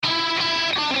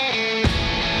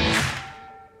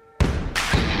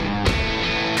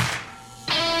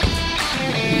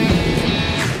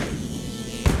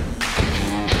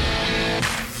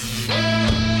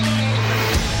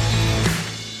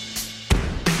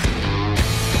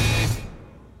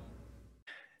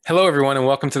Hello, everyone, and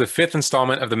welcome to the fifth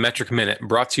installment of the Metric Minute,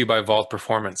 brought to you by Vault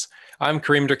Performance. I'm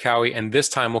Kareem Derkawi, and this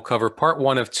time we'll cover part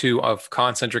one of two of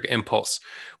concentric impulse,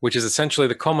 which is essentially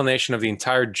the culmination of the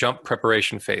entire jump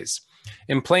preparation phase.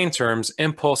 In plain terms,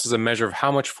 impulse is a measure of how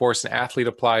much force an athlete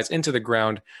applies into the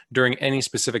ground during any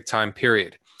specific time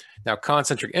period. Now,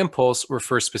 concentric impulse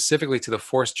refers specifically to the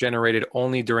force generated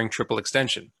only during triple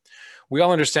extension. We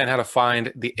all understand how to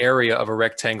find the area of a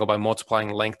rectangle by multiplying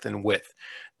length and width.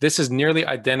 This is nearly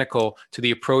identical to the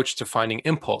approach to finding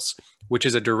impulse, which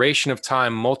is a duration of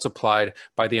time multiplied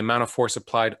by the amount of force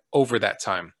applied over that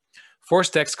time.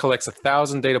 ForceDex collects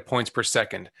 1,000 data points per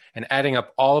second, and adding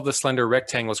up all of the slender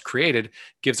rectangles created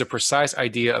gives a precise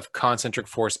idea of concentric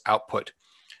force output.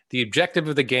 The objective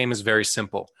of the game is very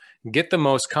simple. Get the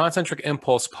most concentric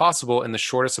impulse possible in the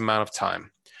shortest amount of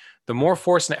time. The more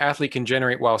force an athlete can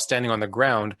generate while standing on the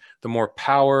ground, the more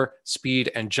power,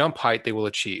 speed, and jump height they will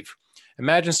achieve.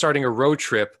 Imagine starting a road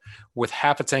trip with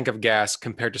half a tank of gas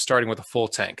compared to starting with a full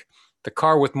tank. The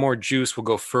car with more juice will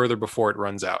go further before it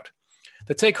runs out.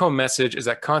 The take-home message is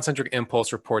that concentric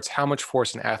impulse reports how much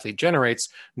force an athlete generates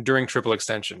during triple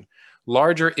extension.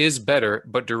 Larger is better,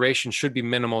 but duration should be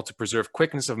minimal to preserve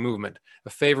quickness of movement, a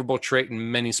favorable trait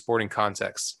in many sporting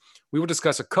contexts. We will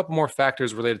discuss a couple more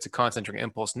factors related to concentric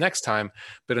impulse next time,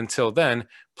 but until then,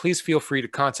 please feel free to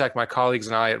contact my colleagues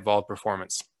and I at Vault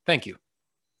Performance. Thank you.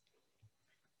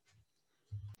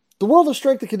 The world of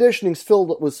strength and conditioning is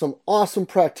filled with some awesome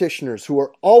practitioners who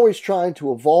are always trying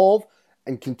to evolve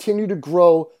and continue to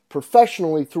grow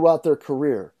professionally throughout their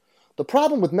career. The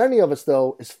problem with many of us,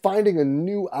 though, is finding a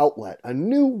new outlet, a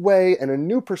new way, and a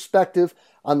new perspective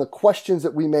on the questions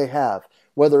that we may have,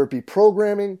 whether it be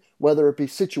programming, whether it be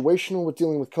situational with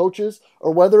dealing with coaches,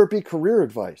 or whether it be career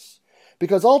advice.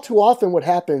 Because all too often what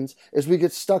happens is we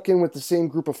get stuck in with the same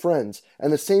group of friends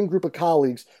and the same group of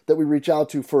colleagues that we reach out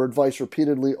to for advice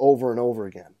repeatedly over and over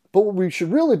again. But what we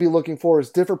should really be looking for is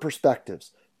different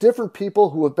perspectives, different people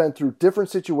who have been through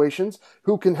different situations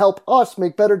who can help us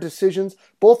make better decisions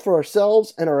both for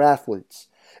ourselves and our athletes.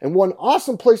 And one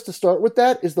awesome place to start with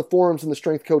that is the forums in the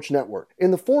Strength Coach Network. In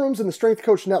the forums in the Strength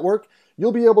Coach Network,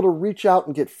 you'll be able to reach out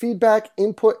and get feedback,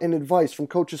 input, and advice from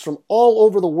coaches from all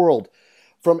over the world.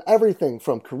 From everything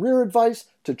from career advice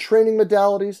to training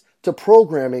modalities to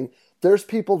programming, there's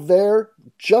people there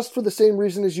just for the same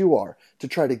reason as you are, to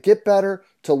try to get better,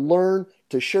 to learn,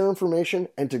 to share information,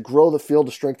 and to grow the field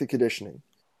of strength and conditioning.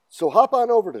 So hop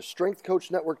on over to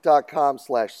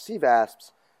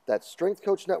strengthcoachnetwork.com/CVASPS, that's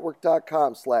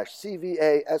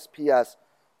strengthcoachnetwork.com/CVASPS,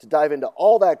 to dive into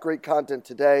all that great content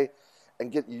today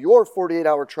and get your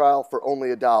 48-hour trial for only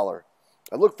 $1.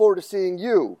 I look forward to seeing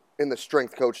you in the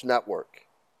Strength Coach Network.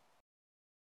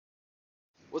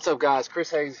 What's up, guys? Chris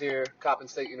Hayes here, Coppin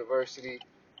State University,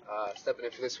 stepping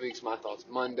in for this week's My Thoughts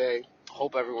Monday.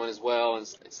 Hope everyone is well and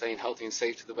staying healthy and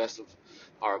safe to the best of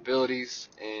our abilities.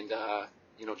 And,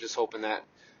 just hoping that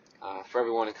for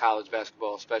everyone in college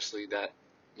basketball especially that,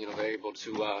 they're able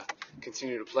to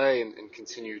continue to play and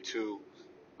continue to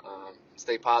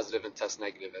stay positive and test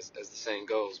negative, as the saying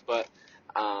goes. But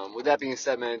with that being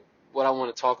said, man, what I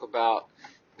want to talk about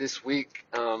this week,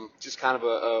 just kind of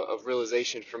a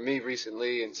realization for me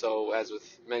recently, and so as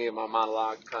with many of my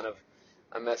monologues, kind of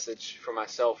a message for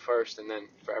myself first and then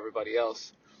for everybody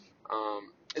else,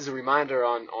 is a reminder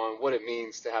on what it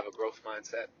means to have a growth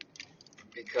mindset.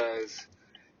 Because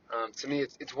to me,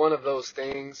 it's one of those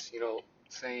things,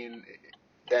 saying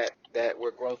that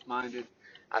we're growth minded.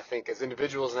 I think as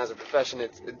individuals and as a profession,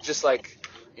 it's just like,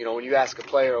 when you ask a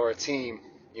player or a team,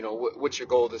 what's your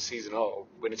goal this season? Oh,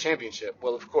 win a championship.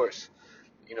 Well, of course.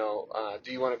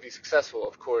 Do you want to be successful?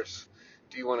 Of course.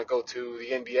 Do you want to go to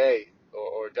the NBA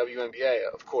or WNBA?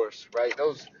 Of course, right?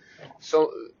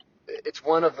 So it's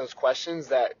one of those questions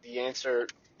that the answer,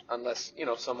 unless,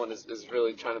 someone is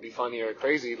really trying to be funny or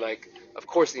crazy, like, of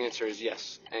course the answer is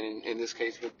yes. And in this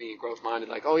case, with being growth-minded,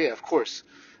 like, oh yeah, of course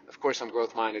I'm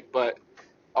growth-minded. But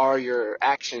are your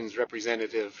actions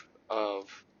representative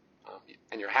of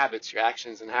and your habits, your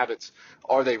actions and habits,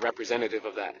 are they representative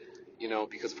of that?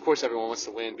 Because of course everyone wants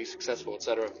to win, be successful,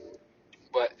 etc.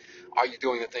 But are you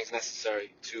doing the things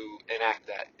necessary to enact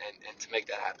that and to make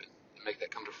that happen, and make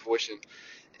that come to fruition?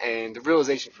 And the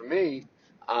realization for me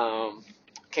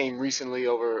came recently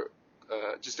over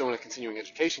just doing a continuing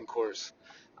education course,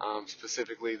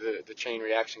 specifically the chain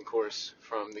reaction course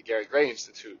from the Gary Gray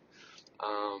Institute.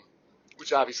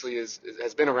 Which obviously has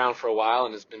been around for a while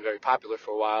and has been very popular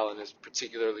for a while and is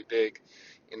particularly big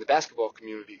in the basketball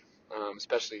community,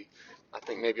 especially I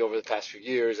think maybe over the past few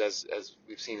years as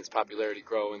we've seen its popularity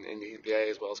grow in the NBA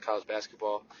as well as college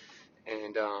basketball.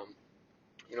 And,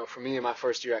 for me in my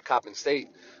first year at Coppin State,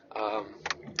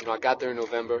 I got there in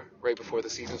November, right before the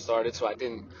season started, so I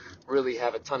didn't really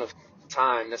have a ton of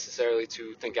time necessarily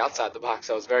to think outside the box.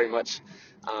 I was very much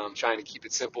trying to keep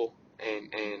it simple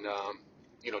and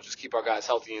just keep our guys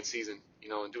healthy in season,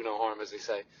 and do no harm, as they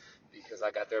say, because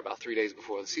I got there about 3 days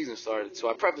before the season started. So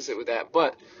I preface it with that,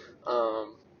 but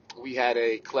we had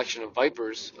a collection of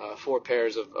Vipers, 4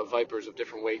 pairs of Vipers of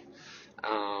different weight,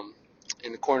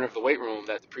 in the corner of the weight room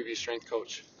that the previous strength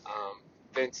coach,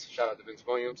 Vince, shout out to Vince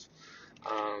Williams,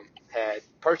 had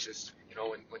purchased,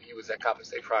 when he was at Coppin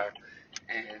State prior.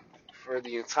 And for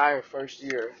the entire first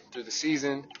year through the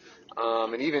season,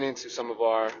 and even into some of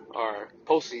our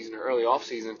postseason or early off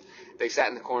season, they sat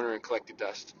in the corner and collected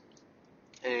dust.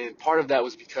 And part of that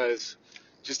was because,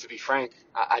 just to be frank,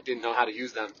 I didn't know how to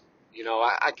use them.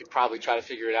 I could probably try to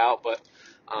figure it out, but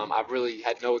I've really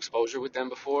had no exposure with them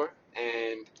before.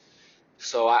 And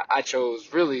so I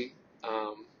chose really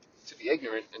to be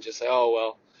ignorant and just say, oh,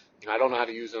 well, I don't know how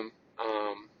to use them.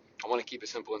 I want to keep it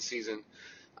simple in season.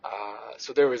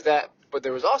 So there was that. But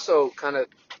there was also kind of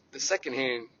the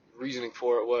secondhand reasoning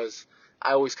for it was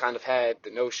I always kind of had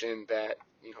the notion that,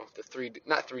 the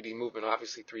not 3D movement,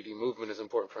 obviously 3D movement is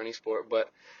important for any sport, but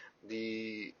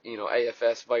the,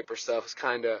 AFS Viper stuff is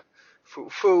kind of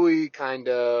foo-foo-y, kind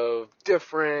of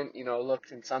different,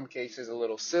 looked in some cases a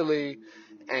little silly.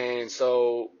 And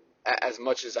so as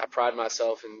much as I pride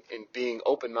myself in being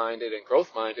open-minded and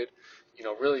growth-minded,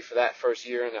 really for that first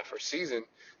year and that first season,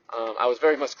 I was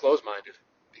very much closed-minded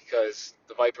because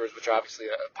the Vipers, which are obviously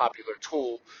a popular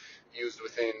tool used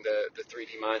within the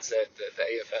 3D mindset, the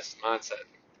AFS mindset,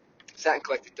 sat and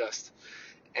collected dust.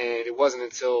 And it wasn't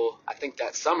until I think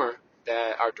that summer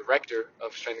that our director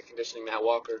of strength and conditioning, Matt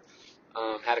Walker,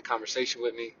 had a conversation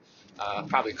with me,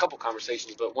 probably a couple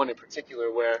conversations, but one in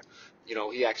particular where,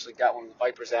 he actually got one of the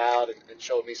Vipers out and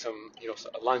showed me some,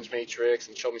 a lunge matrix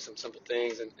and showed me some simple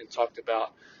things and talked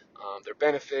about their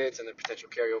benefits and their potential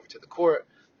carryover to the court.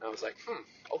 And I was like,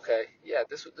 okay, yeah,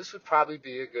 this would probably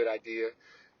be a good idea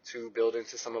to build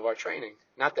into some of our training.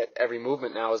 Not that every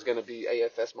movement now is going to be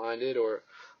AFS minded or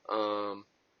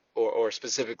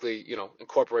specifically,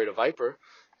 incorporate a Viper.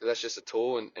 That's just a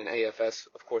tool, and AFS,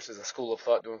 of course, is a school of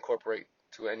thought to incorporate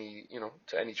to any,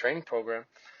 to any training program.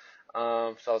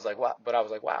 So I was like,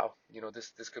 wow,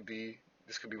 this could be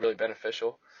really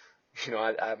beneficial.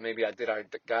 Maybe I did our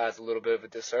guys a little bit of a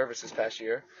disservice this past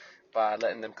year by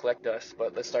letting them collect dust,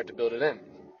 but let's start to build it in.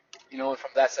 And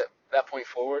from that point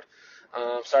forward,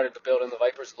 started to build in the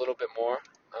Vipers a little bit more.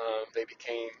 They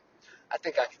became, I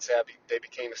think I could say they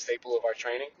became a staple of our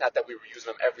training. Not that we were using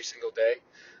them every single day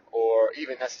or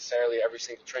even necessarily every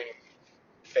single training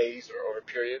phase or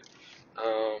period,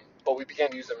 but we began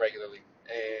to use them regularly.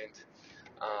 And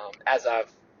as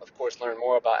I've, of course, learned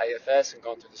more about AFS and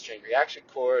gone through this chain reaction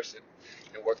course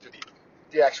and worked through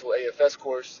the actual AFS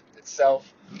course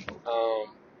itself,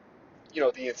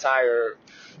 the entire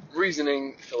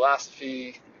reasoning,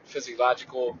 philosophy,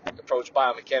 physiological approach,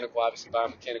 biomechanical, obviously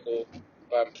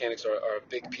biomechanics are a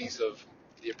big piece of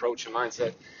the approach and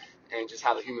mindset and just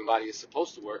how the human body is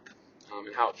supposed to work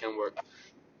and how it can work.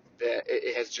 That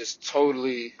it has just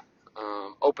totally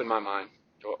opened my mind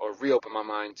or reopened my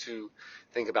mind to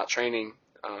think about training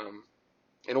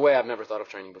in a way I've never thought of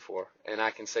training before. And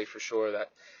I can say for sure that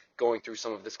going through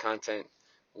some of this content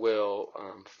will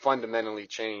fundamentally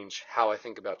change how I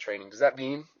think about training. Does that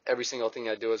mean every single thing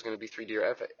I do is going to be 3D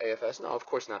or AFS? No, of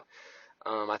course not.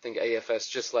 I think AFS,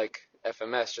 just like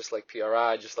FMS, just like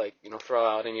PRI, just like, throw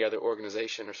out any other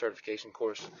organization or certification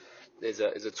course, is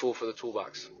a tool for the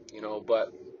toolbox,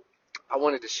 but I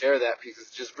wanted to share that because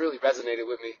it just really resonated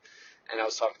with me. And I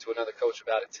was talking to another coach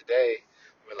about it today.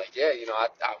 We're like, yeah,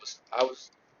 I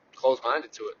was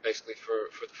closed-minded to it basically for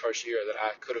the first year that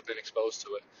I could have been exposed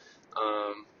to it.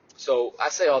 So I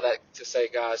say all that to say,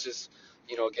 guys, just,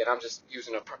 again, I'm just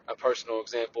using a personal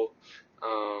example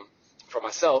for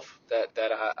myself that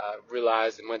I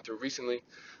realized and went through recently.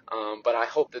 But I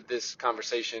hope that this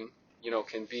conversation,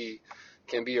 can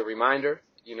be a reminder,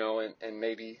 and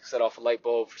maybe set off a light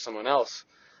bulb for someone else.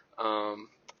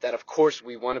 That of course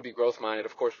we want to be growth minded.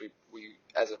 Of course we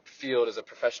as a field, as a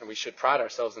profession, we should pride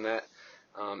ourselves in that.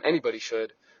 Anybody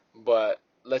should, but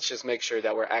let's just make sure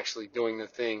that we're actually doing the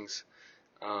things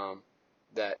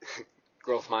that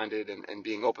growth minded and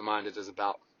being open minded is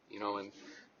about,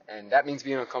 and that means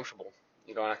being uncomfortable,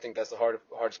 and I think that's the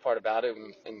hardest part about it.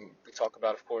 And we talk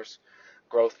about, of course,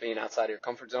 growth being outside of your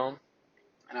comfort zone.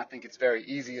 And I think it's very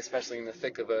easy, especially in the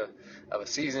thick of a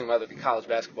season, whether it be college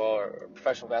basketball or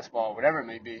professional basketball or whatever it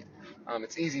may be.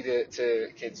 It's easy to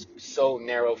get so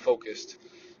narrow focused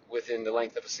within the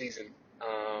length of a season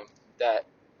that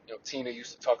Tina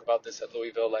used to talk about this at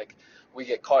Louisville, like we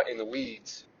get caught in the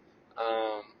weeds,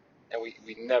 and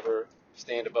we never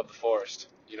stand above the forest,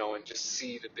 and just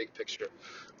see the big picture.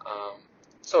 Um,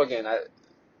 so again,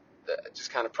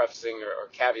 just kind of prefacing or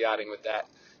caveating with that,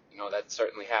 that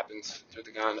certainly happens through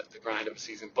the grind of a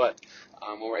season. But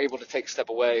when we're able to take a step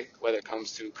away, whether it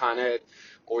comes to Con Ed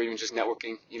or even just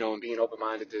networking, and being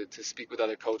open-minded to speak with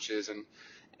other coaches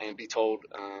and be told,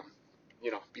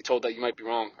 be told that you might be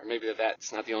wrong, or maybe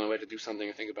that's not the only way to do something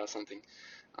or think about something.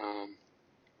 Um,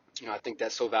 I think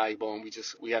that's so valuable, and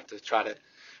we have to try to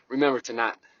remember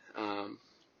um,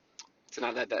 to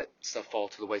not let that stuff fall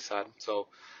to the wayside. So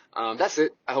that's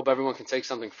it. I hope everyone can take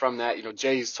something from that.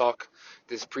 Jay's talk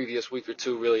this previous week or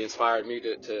two really inspired me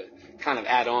to kind of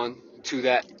add on to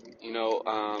that.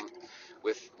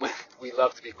 With we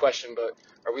love to be questioned,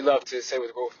 or we love to say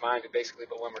we're growth-minded, basically,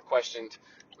 but when we're questioned,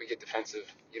 we get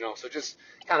defensive. So just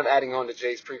kind of adding on to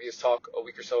Jay's previous talk a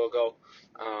week or so ago,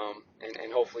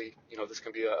 and hopefully, this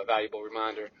can be a valuable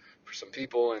reminder for some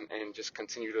people, and just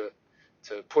continue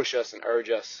to push us and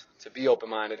urge us to be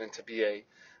open-minded and to be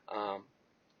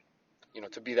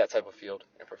to be that type of field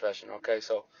and profession. Okay,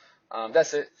 so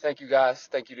that's it. Thank you guys.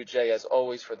 Thank you to Jay as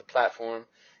always for the platform,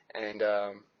 and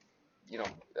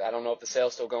I don't know if the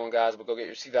sale's still going, guys, but go get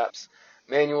your CVAPS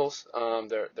manuals.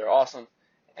 They're awesome,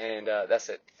 and that's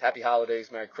it. Happy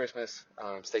holidays, Merry Christmas.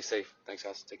 Stay safe. Thanks,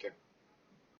 guys. Take care.